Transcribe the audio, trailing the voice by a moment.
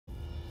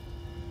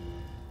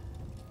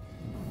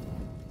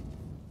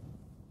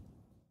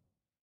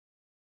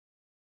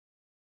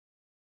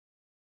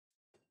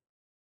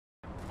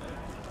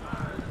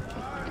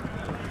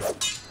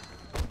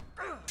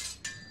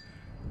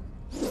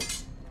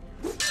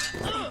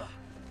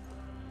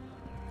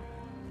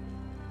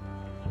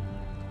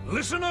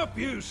Listen up,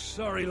 you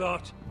sorry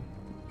lot.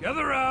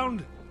 Gather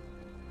round.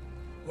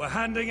 We're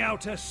handing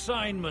out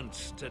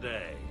assignments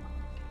today.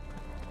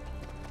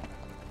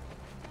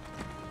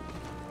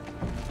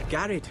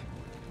 Garrett.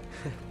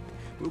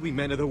 We'll be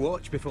men of the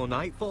watch before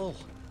nightfall.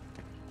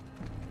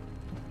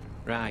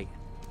 Right.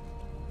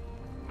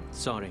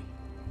 Sorry.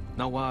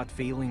 No hard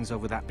feelings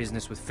over that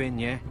business with Finn,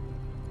 yeah?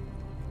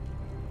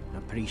 I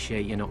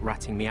appreciate you not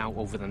ratting me out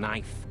over the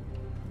knife.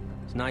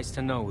 It's nice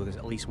to know there's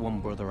at least one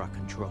brother I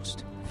can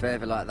trust.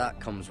 Favour like that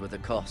comes with a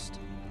cost.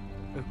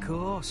 Of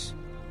course.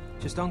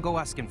 Just don't go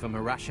asking for my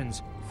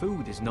rations.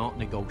 Food is not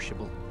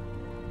negotiable.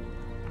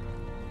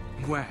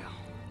 Well,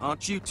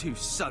 aren't you two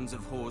sons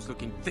of whores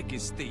looking thick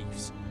as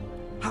thieves?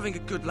 Having a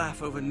good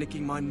laugh over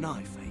nicking my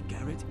knife, eh,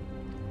 Garrett?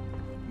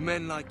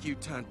 Men like you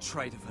turn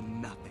traitor for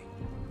nothing.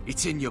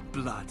 It's in your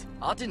blood.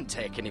 I didn't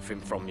take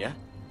anything from you.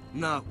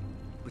 No,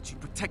 but you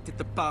protected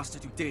the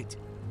bastard who did.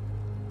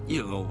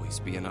 You'll always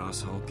be an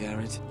asshole,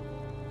 Garrett.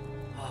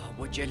 Oh,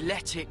 would you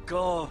let it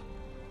go?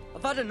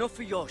 I've had enough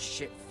of your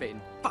shit,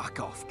 Finn. Fuck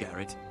off,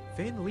 Garrett.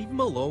 Finn, leave him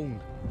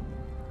alone.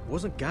 It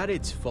wasn't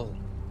Garrett's fault.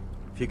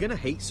 If you're gonna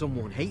hate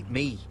someone, hate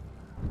me.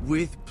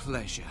 With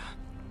pleasure.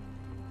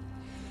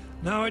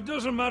 Now, it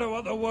doesn't matter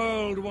what the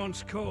world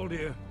once called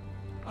you.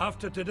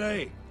 After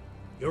today,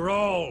 you're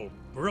all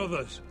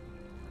brothers.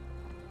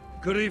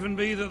 Could even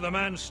be that the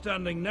man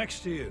standing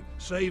next to you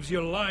saves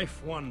your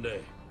life one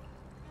day.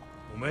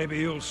 Or maybe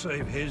you'll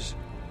save his.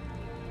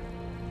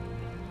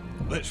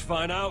 Let's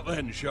find out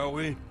then, shall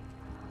we?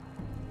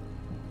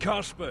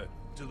 Casper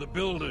to the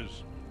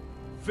builders.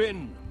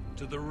 Finn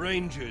to the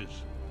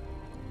rangers.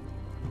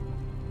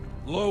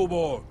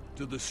 Lobor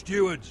to the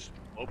stewards.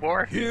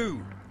 Lobor?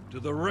 Hugh to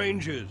the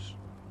rangers.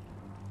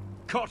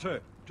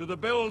 Cotter to the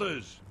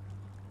builders.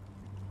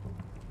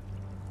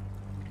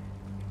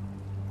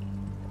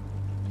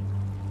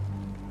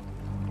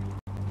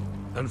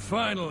 And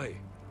finally,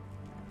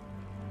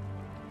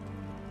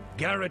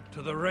 Garrett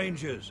to the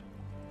rangers.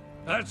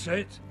 That's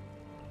it.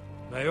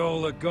 May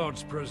all the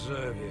gods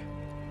preserve you.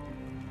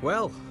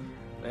 Well,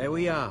 there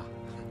we are.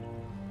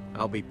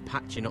 I'll be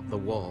patching up the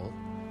wall,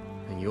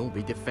 and you'll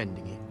be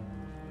defending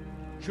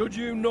it. Should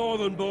you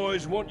northern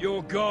boys want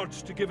your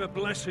gods to give a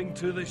blessing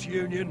to this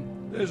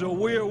union, there's a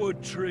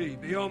weirwood tree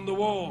beyond the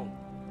wall.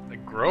 The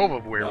grove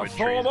of weirwood Now trees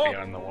form up.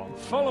 beyond the wall.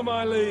 Follow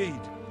my lead.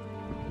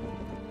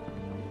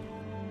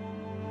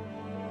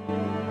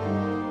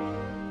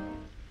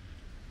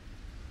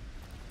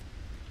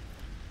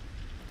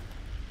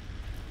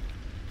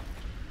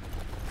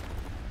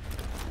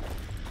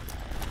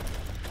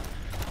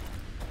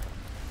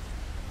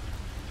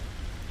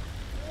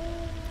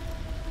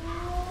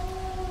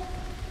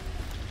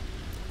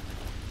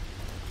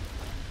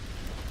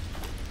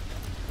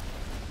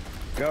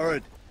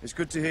 Garrett, it's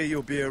good to hear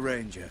you'll be a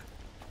ranger.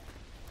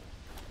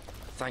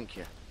 Thank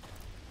you.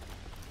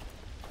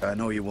 I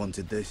know you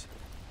wanted this.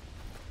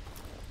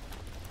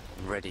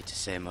 I'm ready to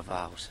say my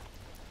vows.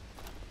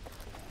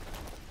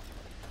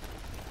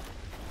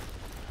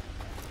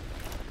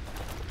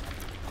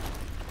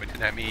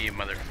 Pointing at me, you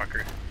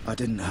motherfucker. I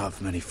didn't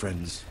have many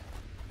friends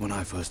when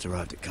I first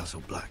arrived at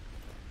Castle Black.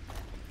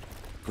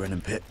 Gren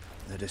and Pip,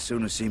 they'd as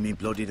soon as see me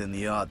bloodied in the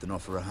yard than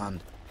offer a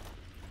hand.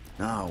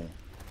 Now,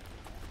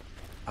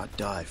 I'd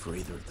die for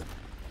either of them.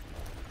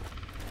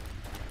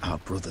 Our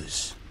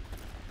brothers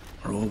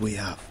are all we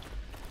have.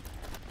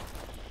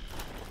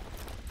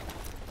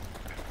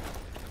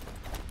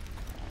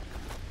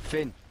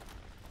 Finn.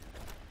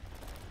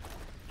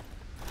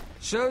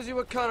 Shows you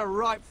what kind of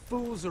ripe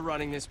fools are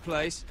running this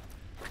place.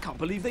 I can't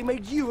believe they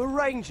made you a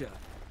ranger.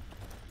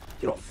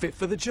 You're not fit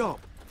for the job.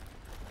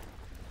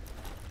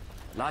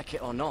 Like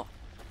it or not,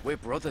 we're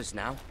brothers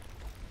now.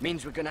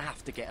 Means we're gonna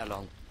have to get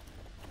along.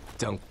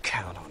 Don't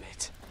count on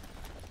it.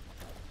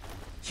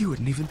 You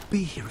wouldn't even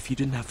be here if you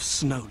didn't have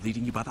Snow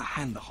leading you by the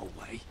hand the whole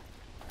way.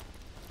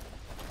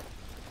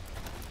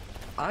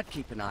 I'd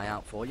keep an eye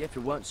out for you if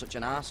you weren't such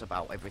an arse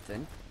about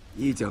everything.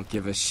 You don't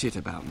give a shit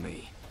about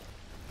me.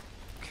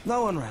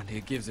 No one around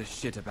here gives a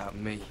shit about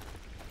me.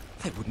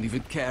 They wouldn't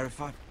even care if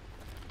I...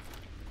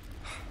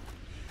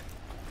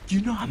 Do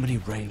you know how many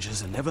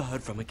rangers are never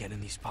heard from again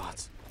in these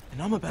parts?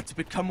 And I'm about to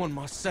become one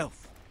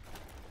myself.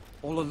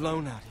 All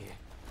alone out here.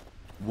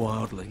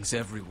 Wildlings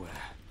everywhere.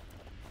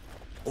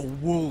 Or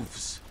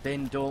wolves.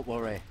 Finn, don't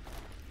worry.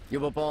 You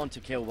were born to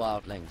kill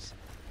wildlings.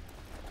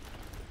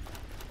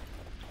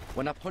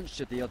 When I punched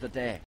you the other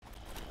day,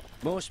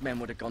 most men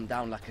would have gone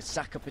down like a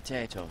sack of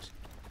potatoes.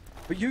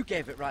 But you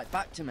gave it right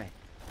back to me.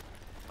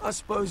 I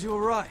suppose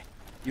you're right.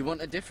 You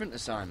want a different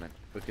assignment?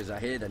 Because I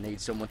hear they need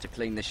someone to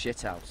clean the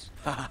shithouse.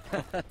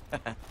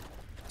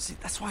 See,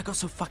 that's why I got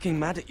so fucking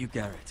mad at you,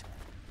 Garrett.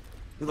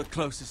 You're the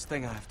closest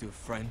thing I have to a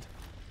friend.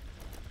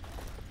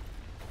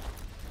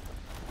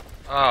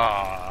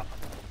 Ah,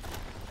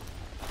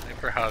 time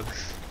for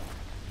hugs.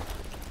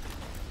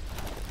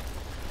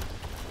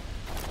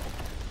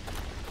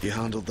 You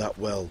handled that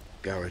well,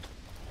 Garrett.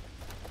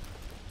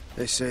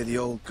 They say the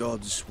old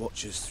gods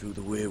watch us through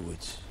the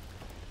weirwoods.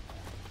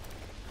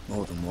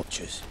 More than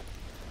watch us.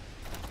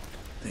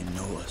 They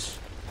know us.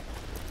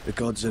 The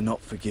gods are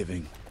not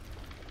forgiving.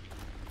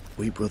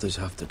 We brothers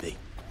have to be.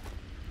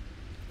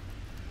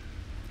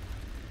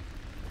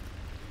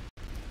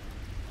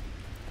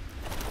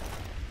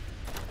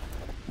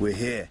 We're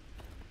here.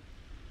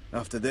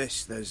 After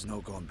this, there's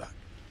no going back.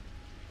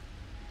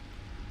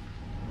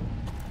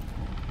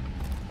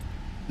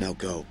 Now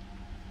go.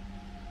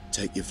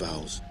 Take your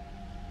vows.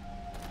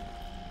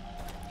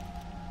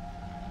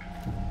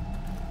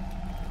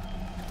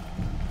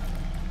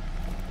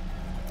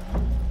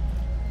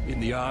 In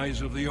the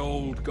eyes of the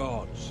old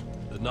gods,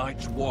 the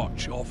Night's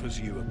Watch offers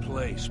you a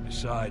place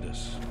beside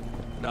us.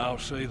 Now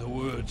say the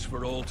words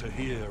for all to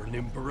hear and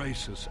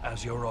embrace us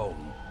as your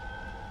own.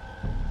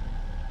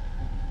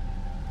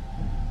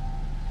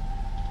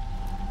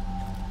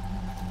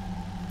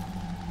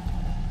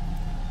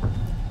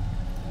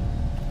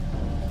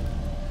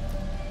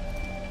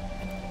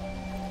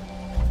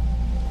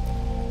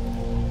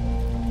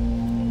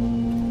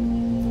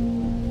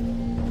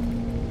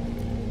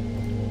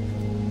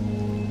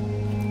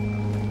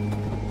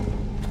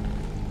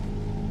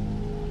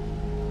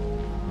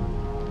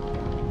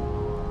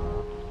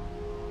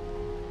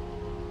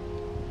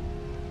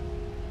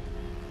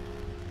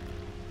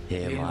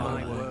 Hear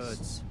my words,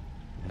 words,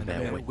 and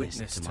bear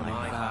witness to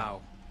my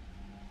vow.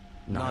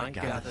 Night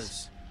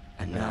gathers,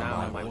 and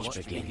now my watch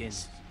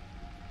begins.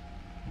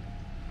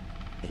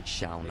 It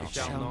shall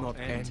not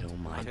end till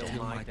my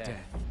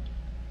death.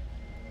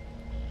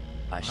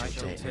 I shall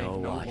take no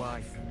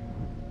wife,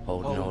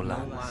 hold no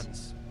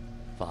lands,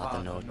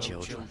 father no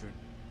children.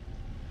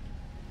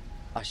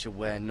 I shall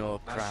wear no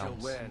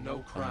crowns,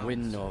 and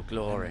win no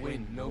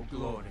glory.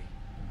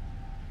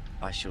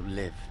 I shall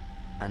live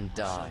and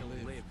die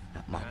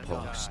at my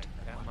post.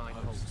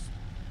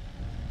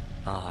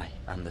 I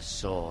am the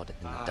sword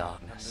in the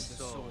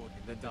darkness.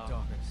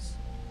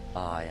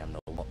 I am the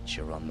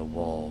watcher on the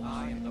walls.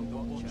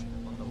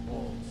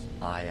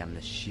 I am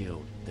the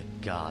shield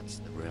that guards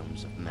the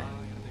realms of men.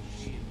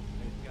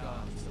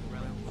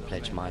 I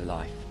pledge my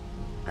life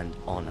and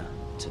honor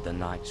to the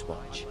Night's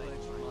Watch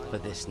for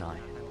this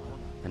night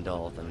and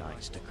all the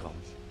nights to come.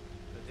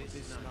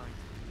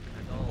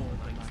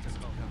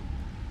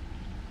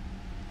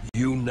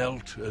 You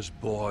knelt as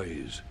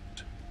boys.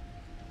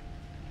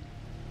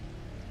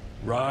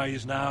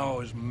 Rise now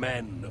as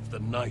men of the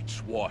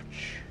Night's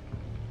Watch.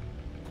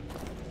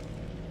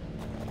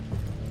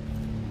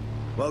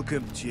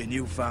 Welcome to your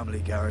new family,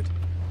 Garrett.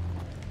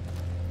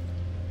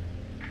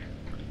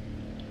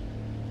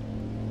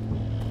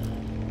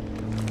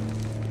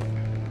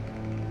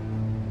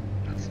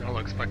 That snow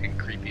looks fucking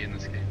creepy in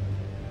this game.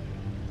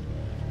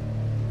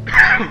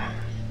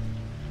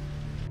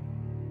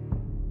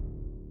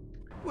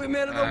 We're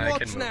men of the I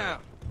watch can now.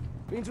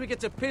 Means we get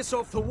to piss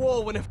off the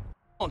wall whenever we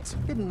want.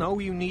 Didn't know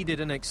you needed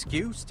an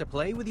excuse to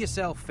play with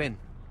yourself, Finn.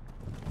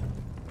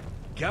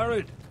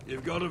 Garrett,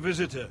 you've got a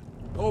visitor.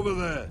 Over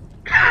there.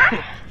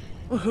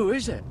 Well, who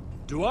is it?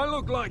 Do I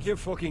look like your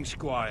fucking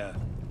squire?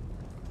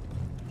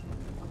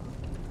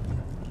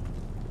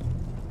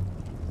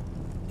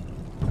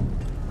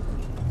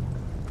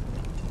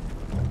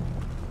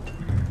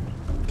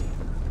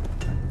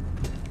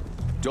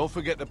 Don't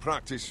forget the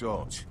practice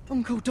swords.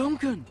 Uncle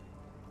Duncan!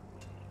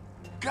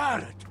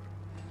 Garrett!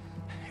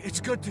 It's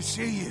good to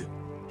see you.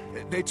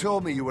 They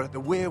told me you were at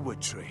the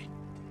weirwood tree.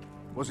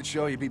 Wasn't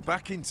sure you'd be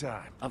back in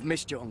time. I've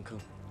missed you,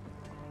 Uncle.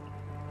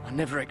 I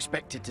never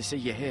expected to see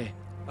you here.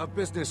 I've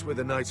business with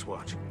the Night's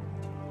Watch.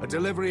 A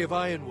delivery of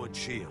ironwood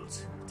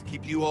shields to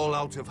keep you all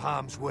out of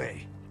harm's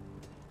way.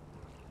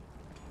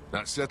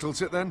 That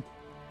settles it then?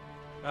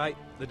 Right,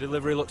 the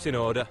delivery looks in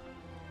order.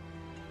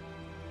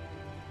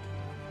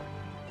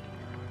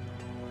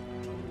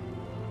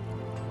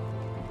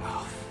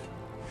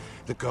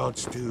 The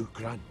gods do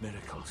grant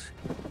miracles.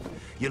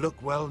 You look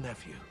well,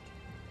 nephew.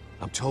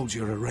 I'm told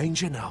you're a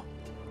ranger now.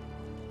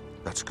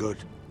 That's good.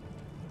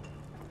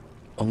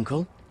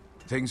 Uncle?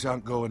 Things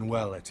aren't going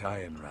well at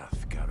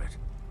Ironrath, Garrett.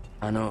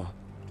 I know.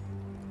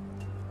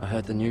 I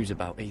heard the news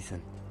about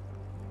Ethan.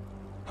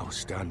 I was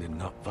standing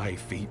not 5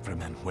 feet from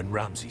him when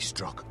Ramsay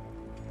struck.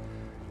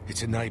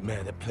 It's a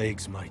nightmare that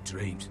plagues my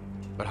dreams.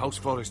 But House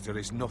Forrester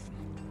is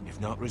nothing if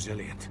not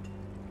resilient.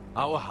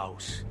 Our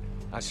house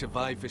has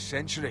survived for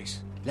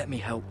centuries. Let me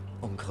help,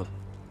 Uncle.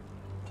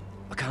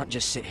 I can't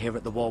just sit here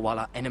at the wall while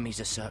our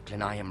enemies are circling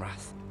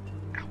Ironrath.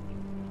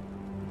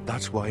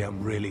 That's why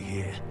I'm really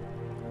here.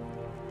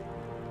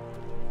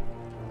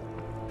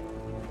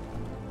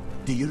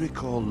 Do you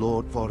recall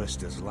Lord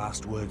Forrester's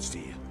last words to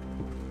you?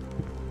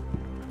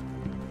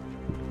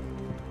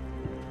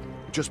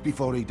 Just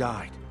before he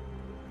died,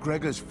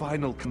 Gregor's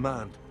final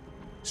command,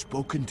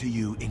 spoken to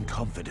you in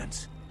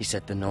confidence. He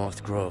said the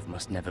North Grove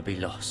must never be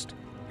lost.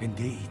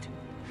 Indeed.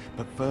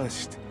 But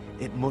first,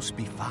 it must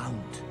be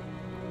found.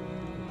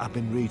 I've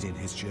been reading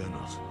his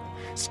journals,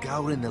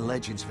 scouring the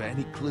legends for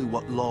any clue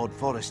what Lord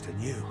Forrester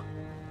knew.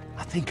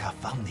 I think I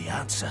found the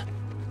answer.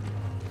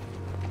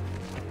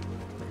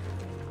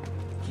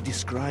 He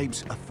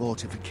describes a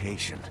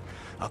fortification,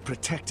 a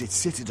protected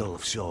citadel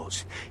of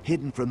sorts,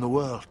 hidden from the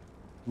world.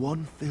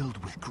 One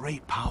filled with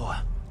great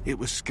power. It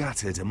was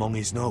scattered among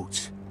his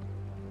notes.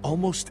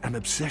 Almost an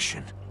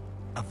obsession.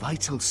 A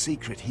vital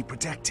secret he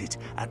protected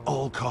at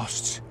all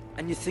costs.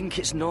 And you think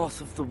it's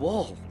north of the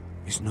wall?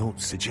 His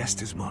notes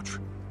suggest as much.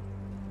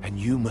 And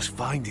you must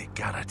find it,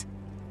 Garrett.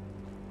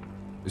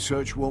 The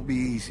search won't be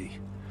easy.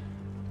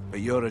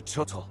 But you're a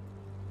Tuttle.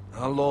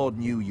 Our Lord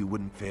knew you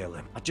wouldn't fail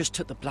him. I just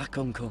took the Black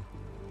Uncle.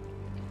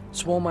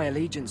 Swore my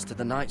allegiance to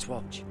the Night's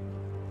Watch.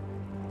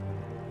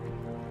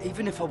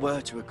 Even if I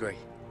were to agree,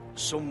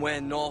 somewhere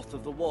north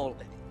of the wall,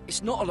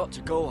 it's not a lot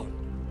to go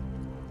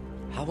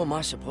on. How am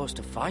I supposed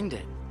to find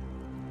it?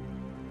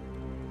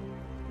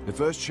 The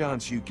first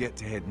chance you get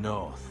to head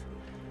north,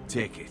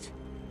 take it.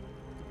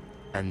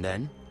 And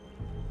then?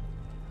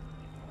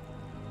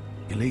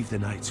 You leave the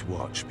Night's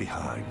Watch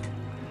behind,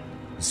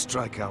 and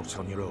strike out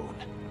on your own.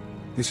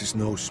 This is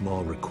no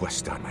small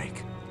request I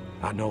make.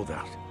 I know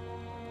that.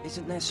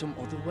 Isn't there some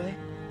other way?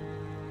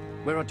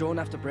 Where I don't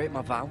have to break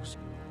my vows?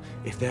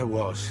 If there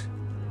was,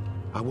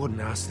 I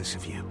wouldn't ask this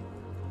of you.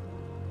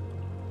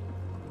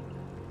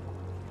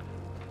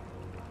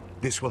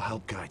 This will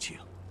help guide you.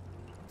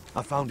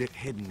 I found it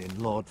hidden in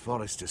Lord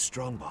Forrester's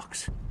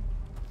strongbox.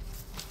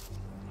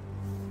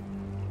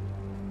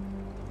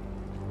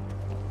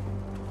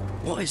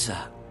 What is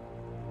that?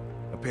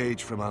 A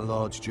page from our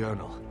Lord's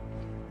journal.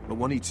 But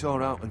one he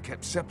tore out and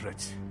kept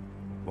separate.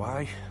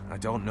 Why? I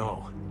don't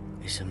know.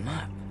 It's a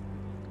map.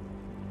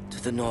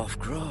 To the North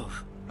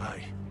Grove.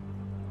 Aye.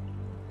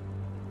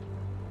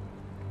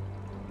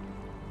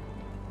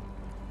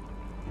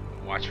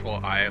 Watchful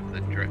eye of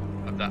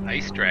the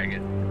ice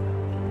dragon.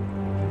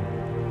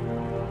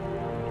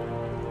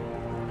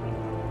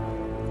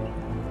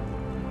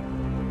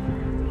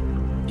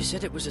 You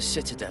said it was a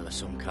citadel of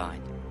some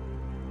kind.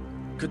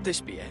 Could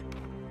this be it?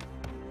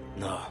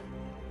 No.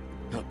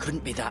 No, it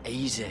couldn't be that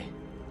easy.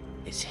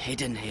 It's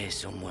hidden here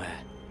somewhere.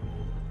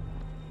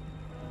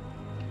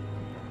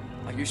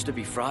 I used to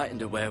be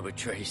frightened of weirwood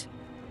trees.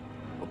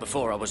 But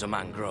before I was a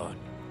man grown,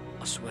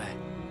 I swear,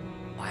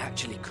 I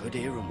actually could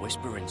hear them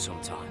whispering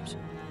sometimes.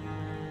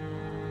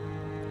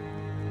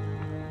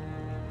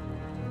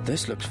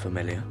 This looks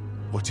familiar.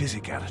 What is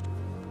it, Garrett?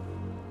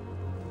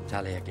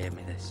 Talia gave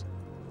me this.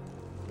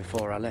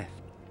 Before I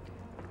left.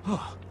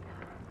 Oh.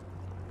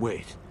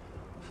 Wait.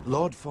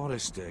 Lord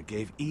Forrester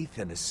gave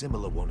Ethan a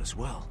similar one as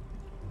well.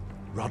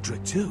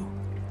 Roderick too.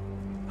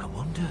 I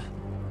wonder...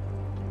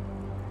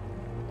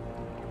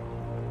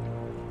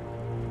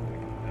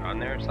 On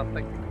there or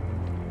something?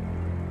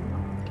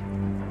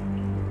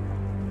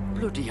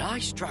 Bloody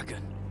ice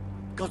dragon.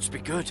 Gods be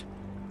good.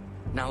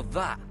 Now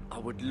that I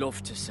would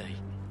love to see.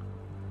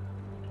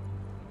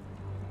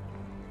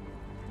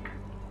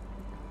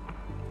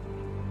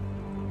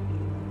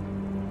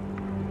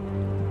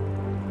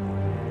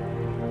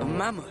 A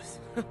mammoth.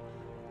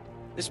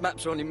 This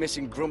map's only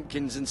missing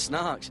grumpkins and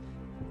snarks.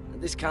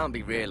 This can't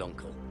be real,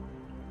 Uncle.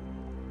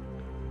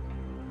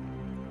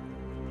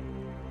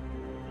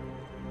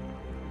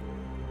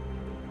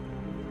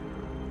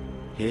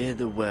 Hear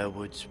the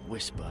werewoods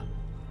whisper.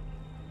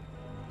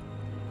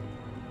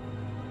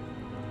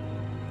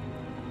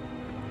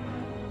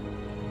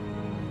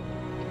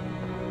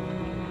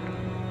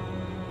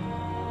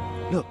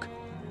 Look,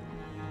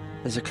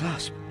 there's a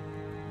clasp.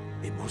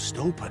 It must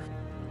open.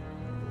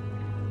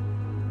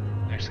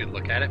 Actually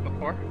look at it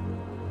before?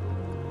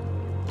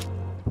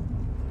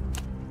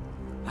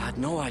 I had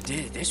no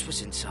idea this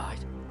was inside.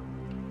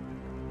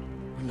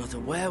 Another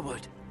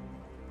werewood.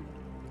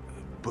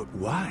 But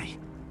why?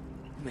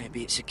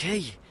 Maybe it's a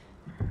key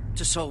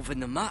to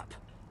solving the map.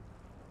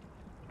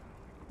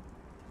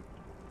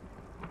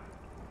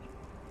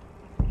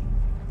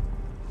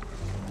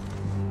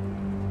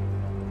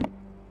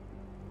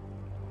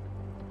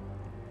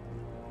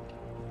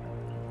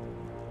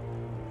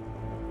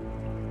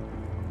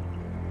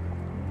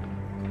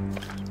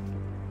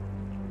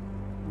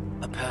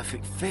 A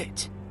perfect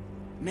fit.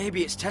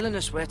 Maybe it's telling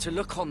us where to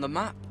look on the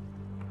map.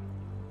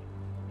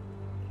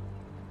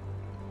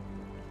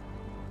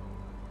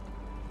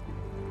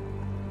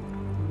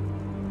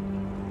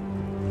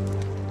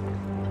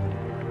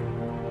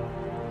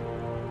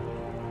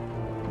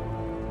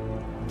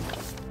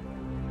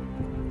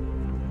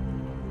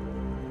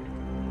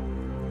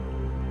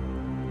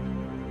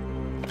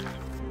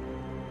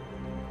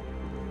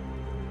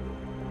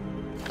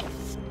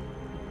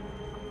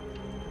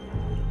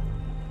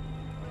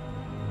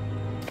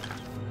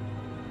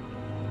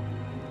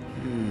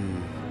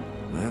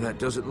 Well, that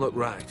doesn't look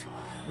right.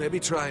 Maybe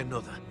try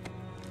another.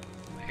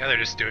 Yeah, they're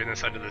just doing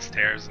this under the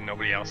stairs and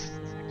nobody else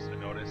seems to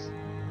notice.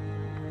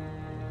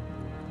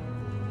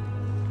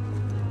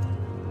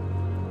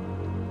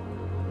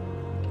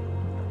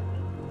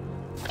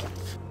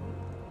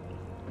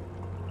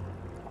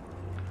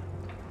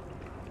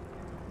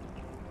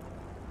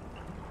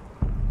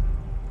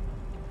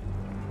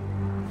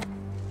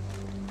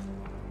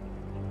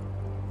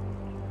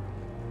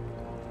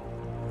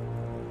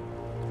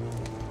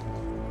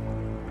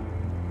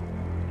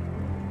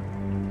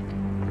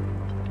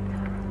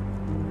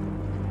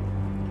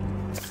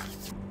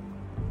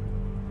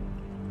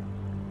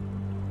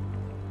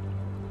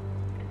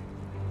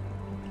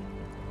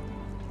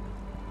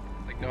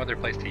 no other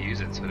place to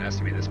use it, so it has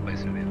to be this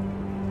place with you.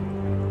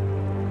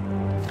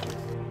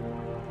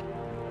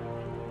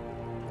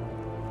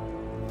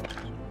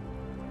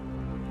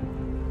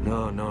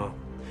 No.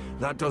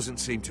 That doesn't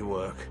seem to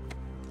work.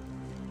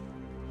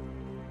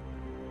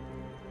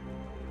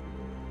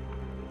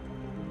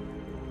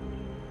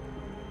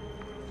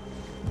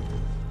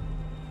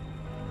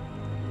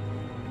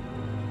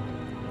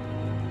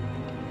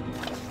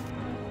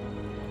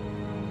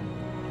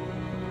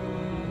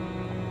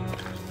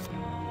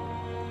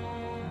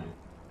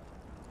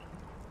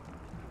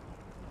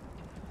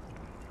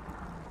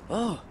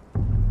 Oh,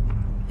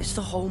 it's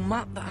the whole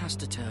map that has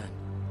to turn.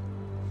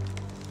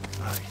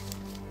 Aye.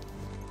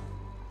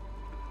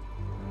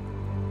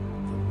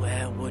 The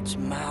Werewood's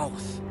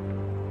mouth.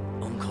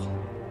 Uncle,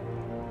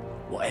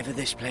 whatever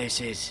this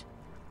place is,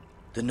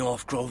 the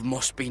North Grove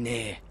must be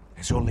near.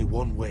 There's only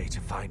one way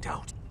to find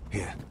out.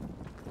 Here,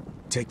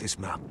 take this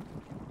map.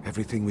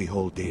 Everything we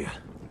hold dear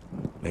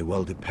may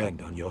well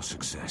depend on your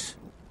success.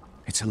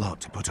 It's a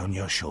lot to put on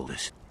your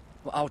shoulders.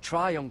 Well, I'll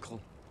try,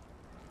 Uncle.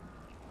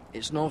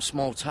 It's no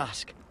small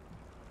task.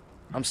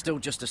 I'm still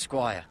just a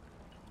squire.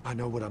 I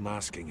know what I'm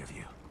asking of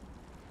you,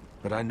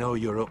 but I know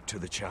you're up to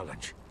the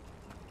challenge.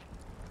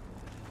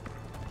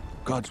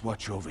 God's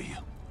watch over you.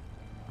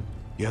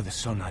 You're the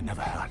son I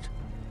never had.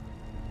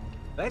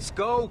 Let's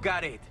go,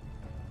 Garrett.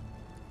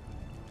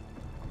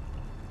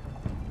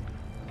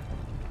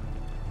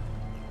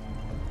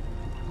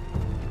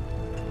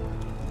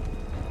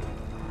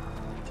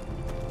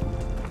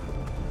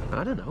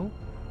 I don't know.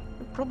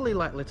 Probably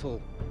like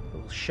little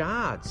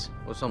shards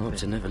or something. Hope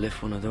to never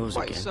lift one of those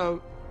Wait, again.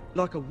 so,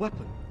 like a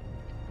weapon?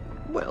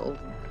 Well,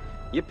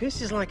 your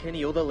piss is like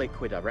any other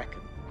liquid, I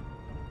reckon.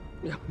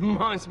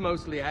 Mine's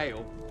mostly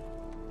ale.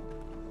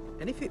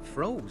 And if it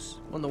froze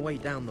on the way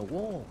down the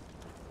wall,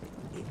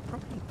 it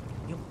probably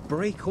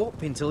break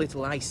up into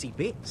little icy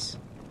bits.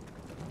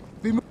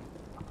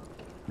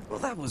 Well,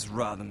 that was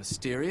rather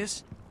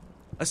mysterious.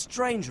 A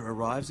stranger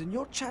arrives and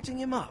you're chatting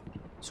him up.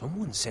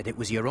 Someone said it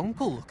was your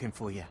uncle looking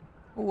for you.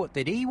 Well, what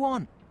did he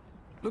want?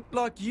 Looked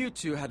like you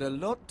two had a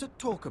lot to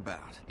talk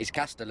about. It's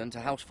Castellan to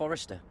House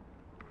Forrester.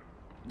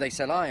 They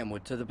sell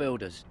ironwood to the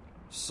builders.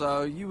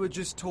 So you were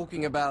just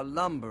talking about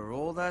lumber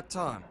all that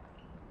time?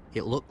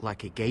 It looked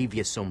like it gave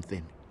you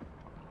something.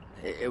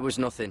 It was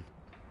nothing.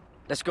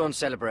 Let's go and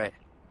celebrate.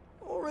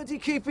 Already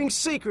keeping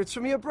secrets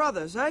from your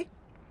brothers, eh?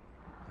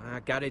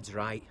 Garrett's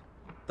right.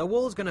 The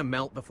wall's gonna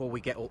melt before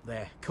we get up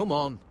there. Come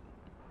on.